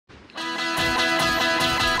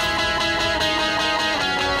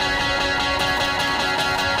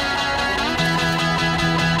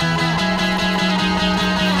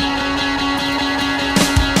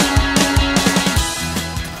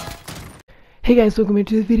Hey guys, welcome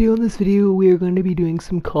into the video. In this video, we are going to be doing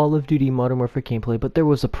some Call of Duty Modern Warfare gameplay, but there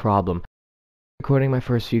was a problem. Recording my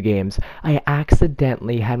first few games, I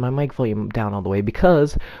accidentally had my mic volume down all the way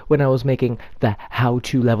because when I was making the how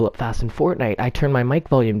to level up fast in Fortnite, I turned my mic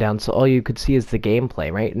volume down so all you could see is the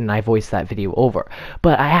gameplay, right? And I voiced that video over.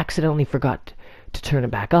 But I accidentally forgot to turn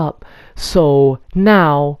it back up, so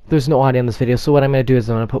now there's no audio in this video. So what I'm going to do is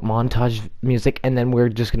I'm going to put montage music, and then we're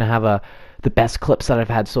just going to have the best clips that I've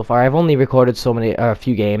had so far. I've only recorded a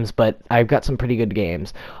few games, but I've got some pretty good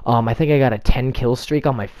games. I think I got a 10 kill streak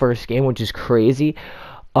on my first game, which is crazy.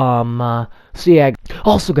 So yeah.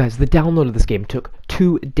 Also, guys, the download of this game took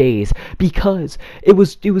 2 days because it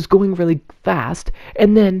was going really fast,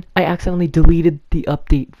 and then I accidentally deleted the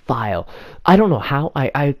update file. I don't know how.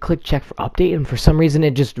 I clicked check for update, and for some reason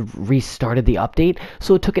it just restarted the update.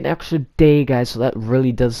 So it took an extra day, guys. So that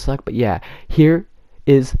really does suck. But yeah, here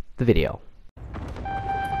is the video.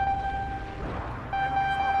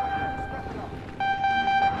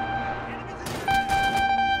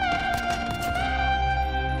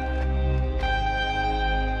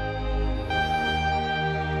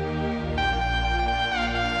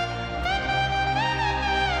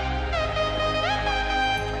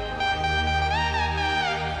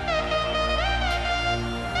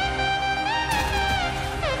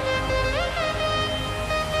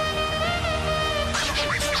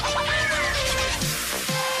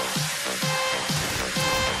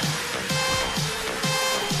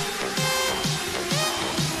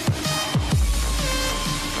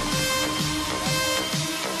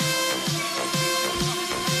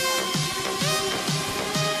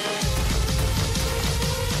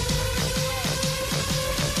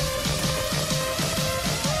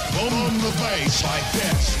 On the bass like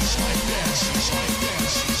this, like this, like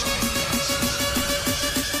this, like this.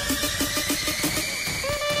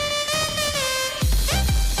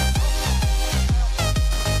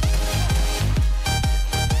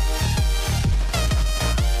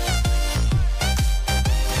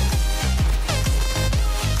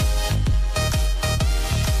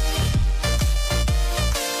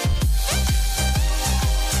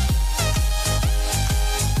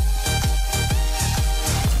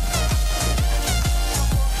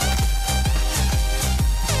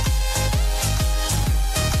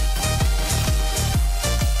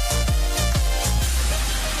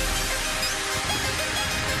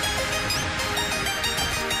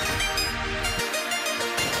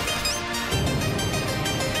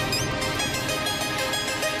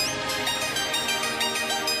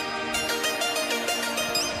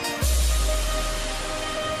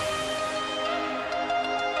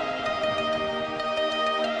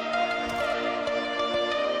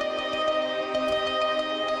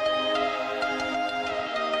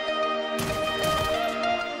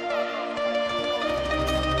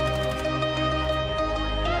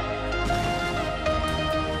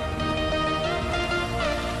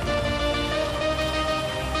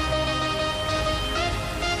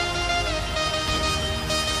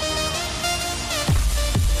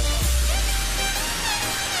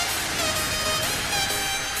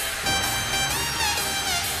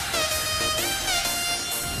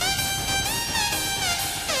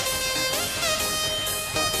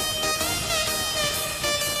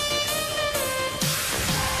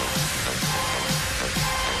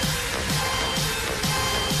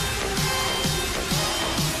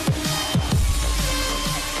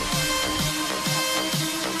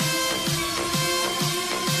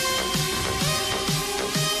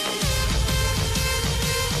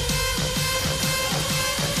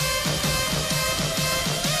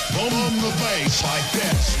 On the bass like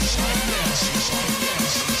this, like this, like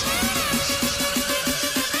this, like this.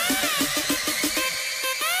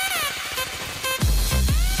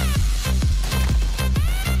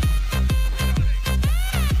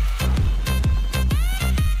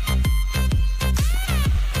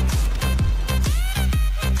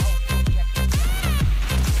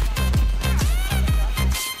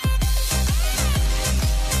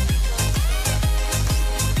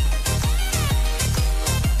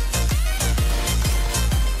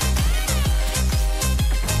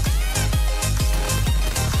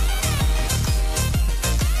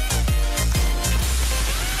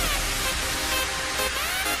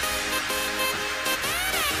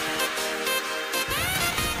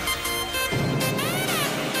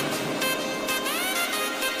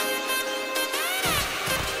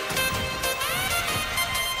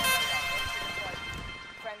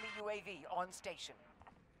 On station.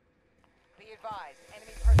 Be advised,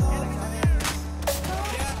 enemy personnel.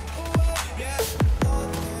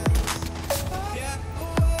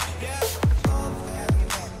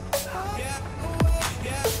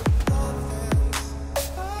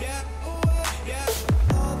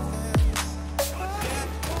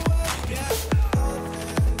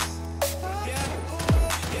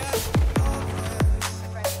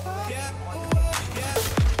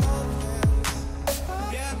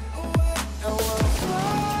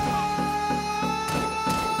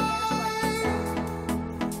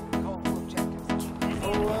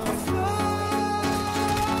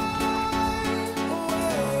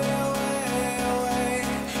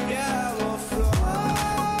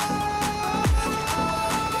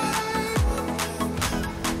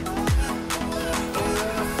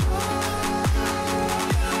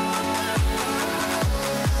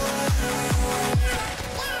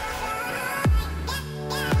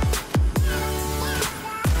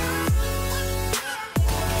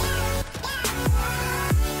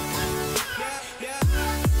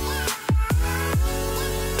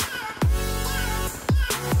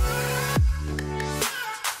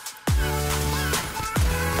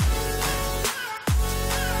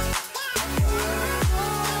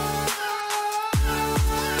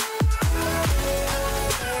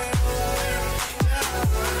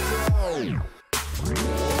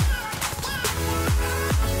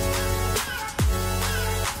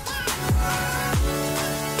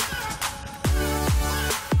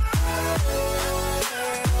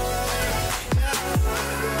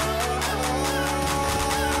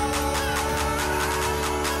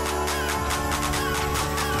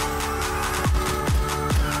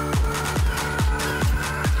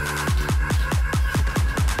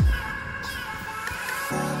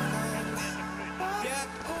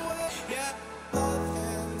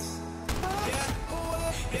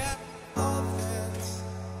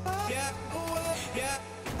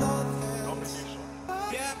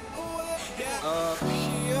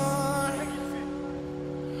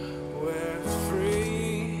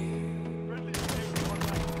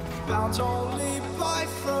 bound only by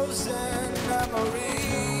frozen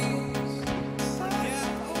memories.